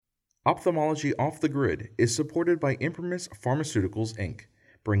Ophthalmology Off the Grid is supported by Imprimis Pharmaceuticals, Inc.,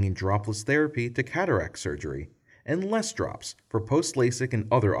 bringing dropless therapy to cataract surgery and less drops for post-LASIK and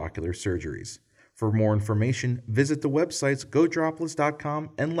other ocular surgeries. For more information, visit the websites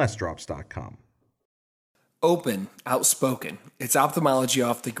godropless.com and lessdrops.com. Open, outspoken. It's Ophthalmology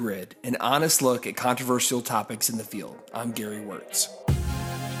Off the Grid, an honest look at controversial topics in the field. I'm Gary Wörtz.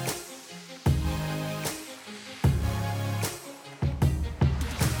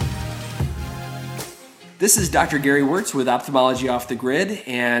 This is Dr. Gary Wörtz with Ophthalmology Off the Grid,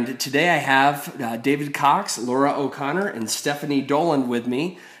 and today I have David Cox, Laura O'Connor, and Stefanie Dolan with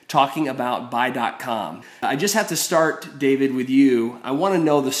me talking about Buy.com. I just have to start, David, with you. I want to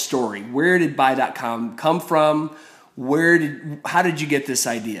know the story. Where did Buy.com come from? How did you get this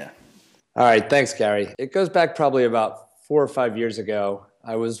idea? All right, thanks, Gary. It goes back probably about 4 or 5 years ago.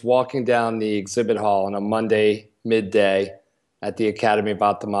 I was walking down the exhibit hall on a Monday midday at the Academy of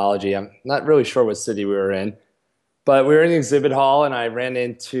Ophthalmology. I'm not really sure what city we were in, but we were in the exhibit hall, and I ran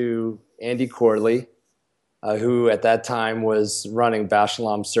into Andy Corley, who at that time was running Bausch &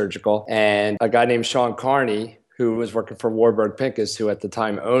 Lomb Surgical, and a guy named Sean Carney, who was working for Warburg Pincus, who at the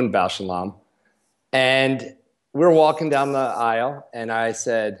time owned Bausch & Lomb. And we were walking down the aisle, and I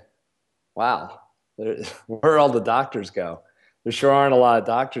said, wow, where all the doctors go? There sure aren't a lot of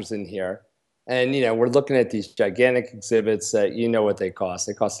doctors in here. And, we're looking at these gigantic exhibits that what they cost.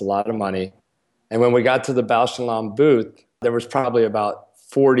 They cost a lot of money. And when we got to the Bausch & Lomb booth, there was probably about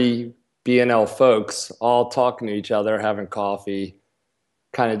 40 B&L folks all talking to each other, having coffee,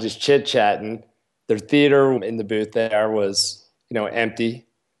 kind of just chit-chatting. Their theater in the booth there was, empty.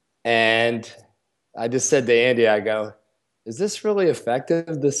 And I just said to Andy, I go, is this really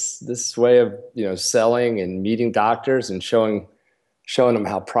effective, this way of, selling and meeting doctors and showing them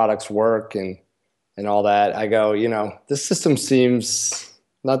how products work and all that? I go, this system seems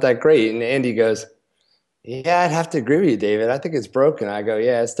not that great. And Andy goes, yeah, I'd have to agree with you, David. I think it's broken. I go,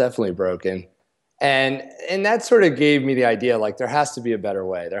 yeah, it's definitely broken. And that sort of gave me the idea, like, there has to be a better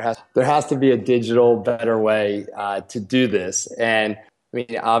way. There has to be a digital better way to do this. And I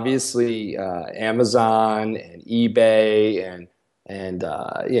mean, obviously, Amazon and eBay and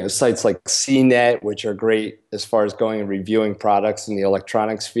sites like CNET, which are great as far as going and reviewing products in the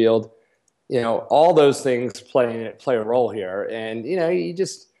electronics field. All those things play a role here. And,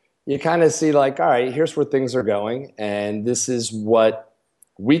 you kind of see, like, all right, here's where things are going, and this is what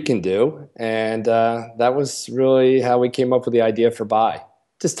we can do. And that was really how we came up with the idea for Buy.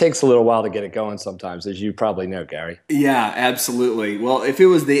 Just takes a little while to get it going sometimes, as you probably know, Gary. Yeah, absolutely. Well, if it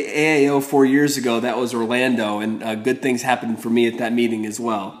was the AAO 4 years ago, that was Orlando, and good things happened for me at that meeting as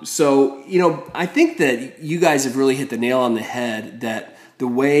well. So, I think that you guys have really hit the nail on the head, that the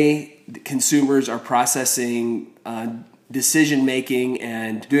way consumers are processing decision-making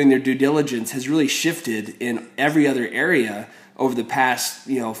and doing their due diligence has really shifted in every other area over the past,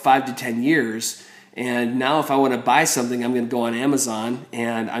 5 to 10 years. And now if I want to buy something, I'm going to go on Amazon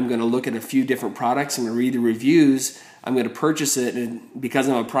and I'm going to look at a few different products. I'm going to read the reviews. I'm going to purchase it. And because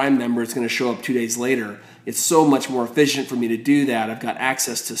I'm a Prime member, it's going to show up 2 days later. It's so much more efficient for me to do that. I've got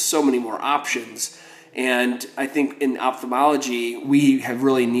access to so many more options. And I think in ophthalmology, we have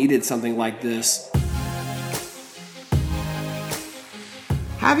really needed something like this.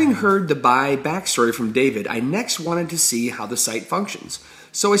 Having heard the Buy backstory from David, I next wanted to see how the site functions.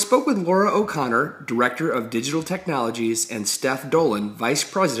 So I spoke with Laura O'Connor, Director of Digital Technologies, and Steph Dolan, Vice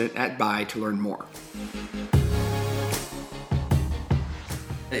President at Buy, to learn more.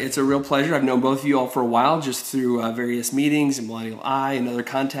 It's a real pleasure. I've known both of you all for a while, just through various meetings and Millennial Eye and other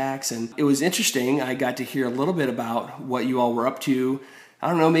contacts. And it was interesting. I got to hear a little bit about what you all were up to. I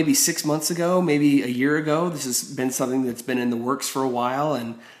don't know, maybe 6 months ago, maybe a year ago. This has been something that's been in the works for a while,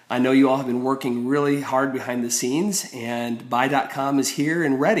 and I know you all have been working really hard behind the scenes, and Buy.com is here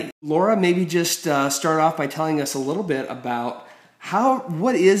and ready. Laura, maybe just start off by telling us a little bit about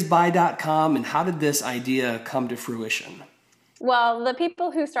what is Buy.com and how did this idea come to fruition? Well, the people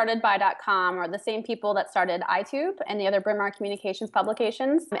who started Buy.com are the same people that started iTube and the other Bryn Mawr Communications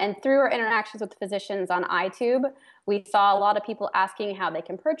publications. And through our interactions with physicians on iTube, we saw a lot of people asking how they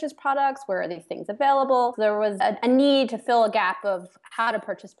can purchase products, where are these things available. There was a need to fill a gap of how to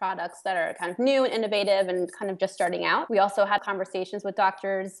purchase products that are kind of new and innovative and kind of just starting out. We also had conversations with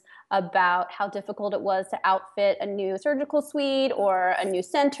doctors about how difficult it was to outfit a new surgical suite or a new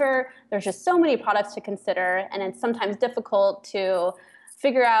center. There's just so many products to consider, and it's sometimes difficult to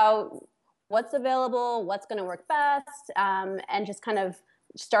figure out what's available, what's going to work best, and just kind of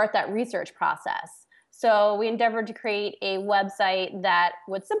start that research process. So we endeavored to create a website that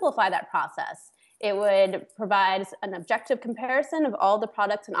would simplify that process. It would provide an objective comparison of all the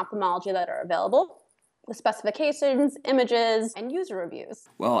products in ophthalmology that are available, the specifications, images, and user reviews.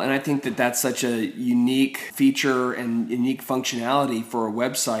 Well, and I think that that's such a unique feature and unique functionality for a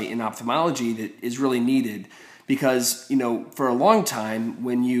website in ophthalmology that is really needed. Because, for a long time,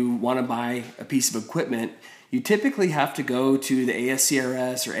 when you want to buy a piece of equipment, you typically have to go to the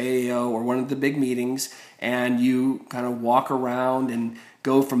ASCRS or AAO or one of the big meetings, and you kind of walk around and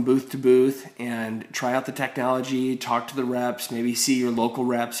go from booth to booth and try out the technology, talk to the reps, maybe see your local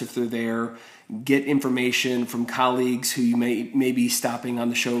reps if they're there, get information from colleagues who you may be stopping on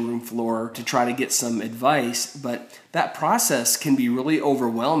the showroom floor to try to get some advice. But that process can be really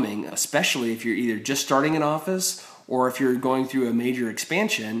overwhelming, especially if you're either just starting an office or if you're going through a major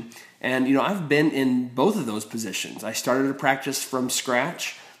expansion. And, I've been in both of those positions. I started a practice from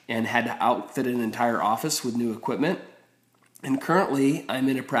scratch and had to outfit an entire office with new equipment. And currently, I'm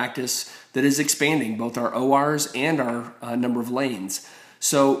in a practice that is expanding both our ORs and our number of lanes.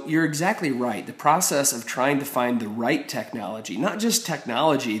 So you're exactly right. The process of trying to find the right technology, not just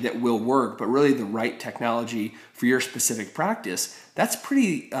technology that will work, but really the right technology for your specific practice, that's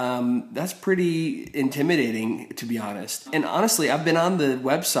pretty intimidating, to be honest. And honestly, I've been on the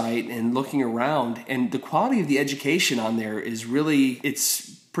website and looking around, and the quality of the education on there is it's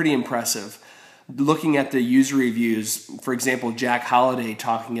pretty impressive. Looking at the user reviews, for example, Jack Holliday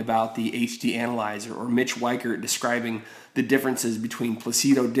talking about the HD analyzer, or Mitch Weichert describing the differences between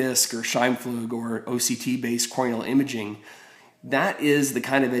Placido disc or Scheimpflug or OCT-based corneal imaging. That is the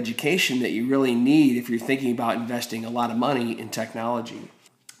kind of education that you really need if you're thinking about investing a lot of money in technology.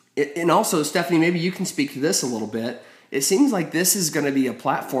 And also, Stefanie, maybe you can speak to this a little bit. It seems like this is going to be a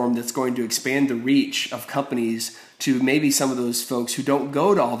platform that's going to expand the reach of companies to maybe some of those folks who don't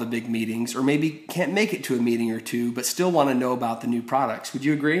go to all the big meetings or maybe can't make it to a meeting or two but still want to know about the new products. Would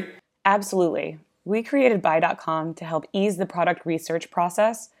you agree? Absolutely. We created Buy.com to help ease the product research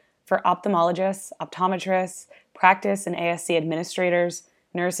process for ophthalmologists, optometrists, practice and ASC administrators,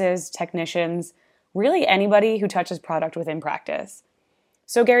 nurses, technicians, really anybody who touches product within practice.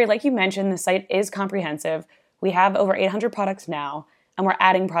 So Gary, like you mentioned, the site is comprehensive. We have over 800 products now, and we're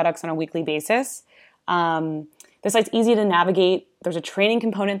adding products on a weekly basis. The site's easy to navigate. There's a training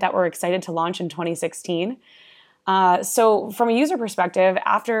component that we're excited to launch in 2016. So from a user perspective,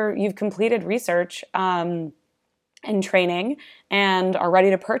 after you've completed research and training and are ready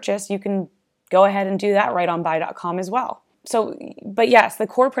to purchase, you can go ahead and do that right on Buy.com as well. So, but yes, the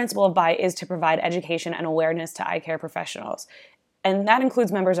core principle of Buy is to provide education and awareness to eye care professionals. And that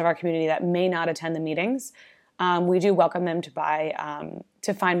includes members of our community that may not attend the meetings. We do welcome them to buy,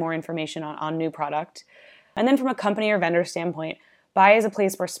 to find more information on new product. And then from a company or vendor standpoint, Buy is a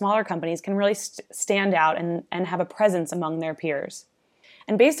place where smaller companies can really stand out and have a presence among their peers.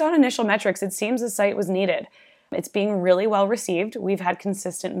 And based on initial metrics, it seems the site was needed. It's being really well received. We've had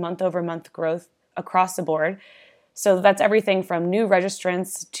consistent month-over-month growth across the board. So that's everything from new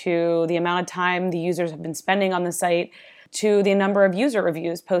registrants to the amount of time the users have been spending on the site to the number of user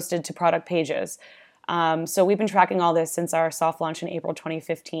reviews posted to product pages. So we've been tracking all this since our soft launch in April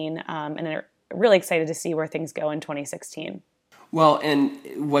 2015 and are really excited to see where things go in 2016. Well, and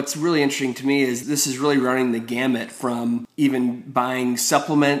what's really interesting to me is this is really running the gamut from even buying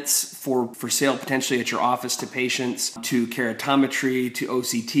supplements for sale potentially at your office to patients, to keratometry, to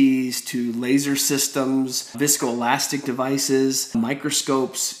OCTs, to laser systems, viscoelastic devices,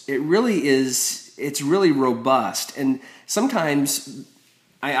 microscopes. It's really robust. And sometimes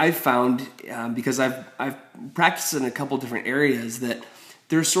I've found, because I've practiced in a couple different areas, that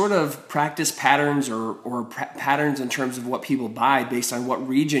there's sort of practice patterns or patterns in terms of what people buy based on what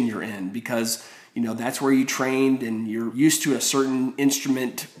region you're in, because that's where you trained and you're used to a certain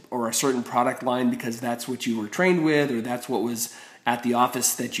instrument or a certain product line because that's what you were trained with or that's what was at the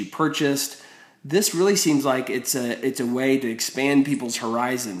office that you purchased. This really seems like it's a way to expand people's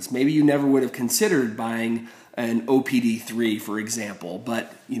horizons. Maybe you never would have considered buying an OPD3, for example,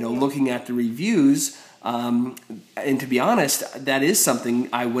 but looking at the reviews. And to be honest, that is something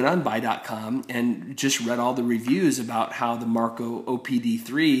I went on Buy.com and just read all the reviews about how the Marco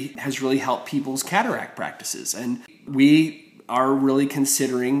OPD3 has really helped people's cataract practices. And we are really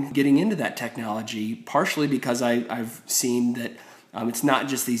considering getting into that technology, partially because I've seen that it's not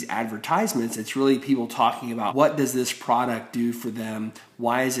just these advertisements, it's really people talking about what does this product do for them,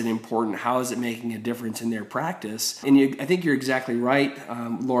 why is it important, how is it making a difference in their practice. And I think you're exactly right,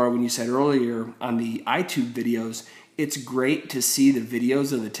 Laura, when you said earlier on the iTube videos, it's great to see the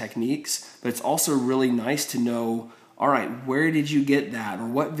videos of the techniques, but it's also really nice to know, all right, where did you get that, or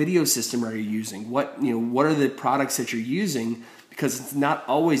what video system are you using, what are the products that you're using, because it's not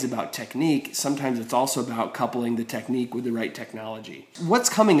always about technique. Sometimes it's also about coupling the technique with the right technology. What's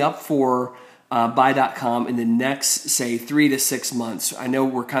coming up for Buy.com in the next, say, 3 to 6 months? I know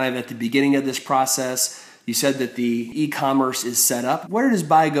we're kind of at the beginning of this process. You said that the e-commerce is set up. Where does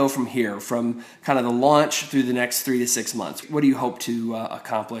Buy go from here, from kind of the launch through the next 3 to 6 months? What do you hope to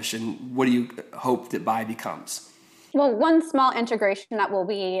accomplish, and what do you hope that Buy becomes? Well, one small integration that will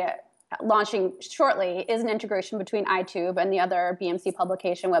be launching shortly is an integration between iTube and the other BMC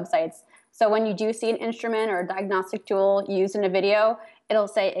publication websites. So when you do see an instrument or a diagnostic tool used in a video, it'll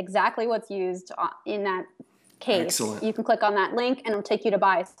say exactly what's used in that case. Excellent. You can click on that link and it'll take you to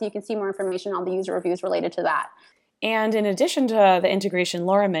Buy, so you can see more information on the user reviews related to that. And in addition to the integration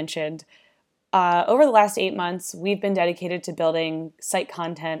Laura mentioned, over the last 8 months, we've been dedicated to building site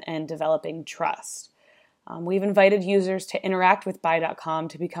content and developing trust. We've invited users to interact with Buy.com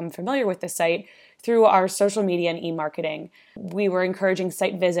to become familiar with the site through our social media and e-marketing. We were encouraging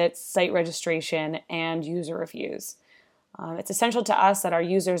site visits, site registration, and user reviews. It's essential to us that our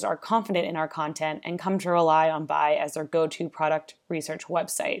users are confident in our content and come to rely on Buy as their go-to product research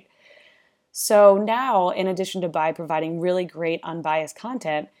website. So now, in addition to Buy providing really great unbiased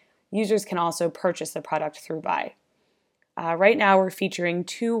content, users can also purchase the product through Buy. Right now, we're featuring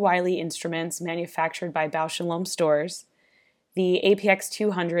 2 Wiley instruments manufactured by Bausch & Lomb stores, the APX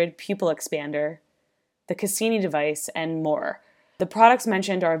 200 pupil expander, the Cassini device, and more. The products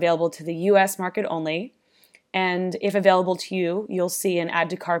mentioned are available to the U.S. market only, and if available to you, you'll see an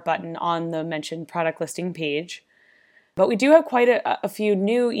Add to Cart button on the mentioned product listing page. But we do have quite a few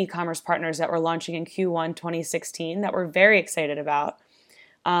new e-commerce partners that we're launching in Q1 2016 that we're very excited about.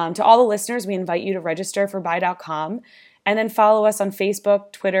 To all the listeners, we invite you to register for Buy.com and then follow us on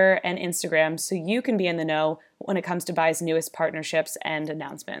Facebook, Twitter, and Instagram so you can be in the know when it comes to Buy's newest partnerships and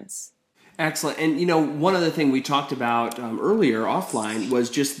announcements. Excellent. And, one other thing we talked about earlier offline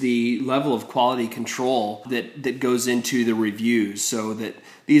was just the level of quality control that goes into the reviews, so that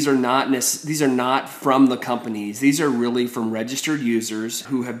these are not from the companies. These are really from registered users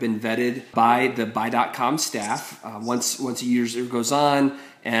who have been vetted by the Buy.com staff. Once a user goes on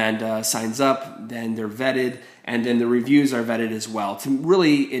and signs up, then they're vetted, and then the reviews are vetted as well to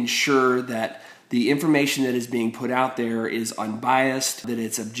really ensure that the information that is being put out there is unbiased, that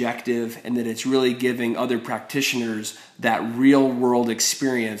it's objective, and that it's really giving other practitioners that real-world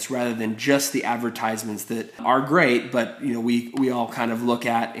experience rather than just the advertisements that are great, but we all kind of look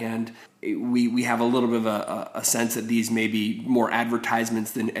at, and we have a little bit of a sense that these may be more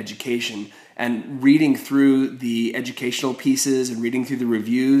advertisements than education. And reading through the educational pieces and reading through the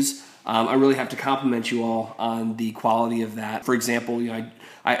reviews, I really have to compliment you all on the quality of that. For example,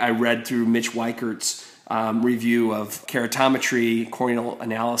 I read through Mitch Weichert's review of keratometry, corneal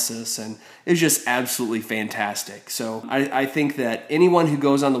analysis, and it was just absolutely fantastic. So I think that anyone who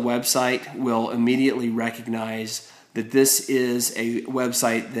goes on the website will immediately recognize that this is a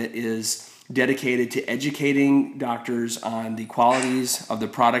website that is dedicated to educating doctors on the qualities of the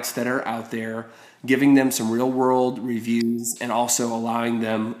products that are out there, giving them some real-world reviews, and also allowing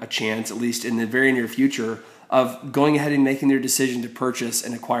them a chance, at least in the very near future, of going ahead and making their decision to purchase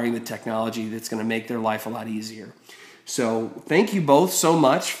and acquiring the technology that's going to make their life a lot easier. So thank you both so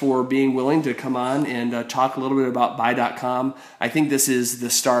much for being willing to come on and talk a little bit about Buy.com. I think this is the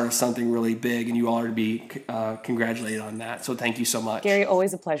start of something really big, and you all are to be congratulated on that. So thank you so much. Gary,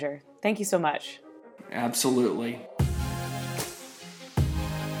 always a pleasure. Thank you so much. Absolutely.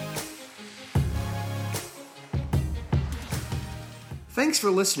 Thanks for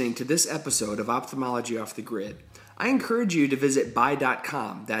listening to this episode of Ophthalmology Off the Grid. I encourage you to visit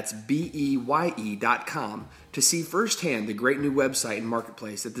Buy.com, that's BEYE.com, to see firsthand the great new website and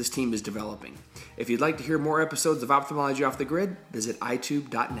marketplace that this team is developing. If you'd like to hear more episodes of Ophthalmology Off the Grid, visit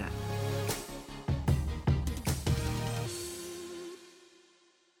itube.net.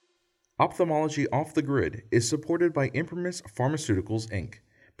 Ophthalmology Off the Grid is supported by Imprimis Pharmaceuticals, Inc.,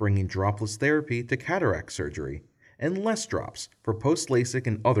 bringing dropless therapy to cataract surgery and less drops for post-LASIK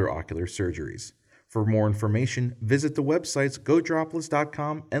and other ocular surgeries. For more information, visit the websites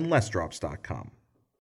godropless.com and lessdrops.com.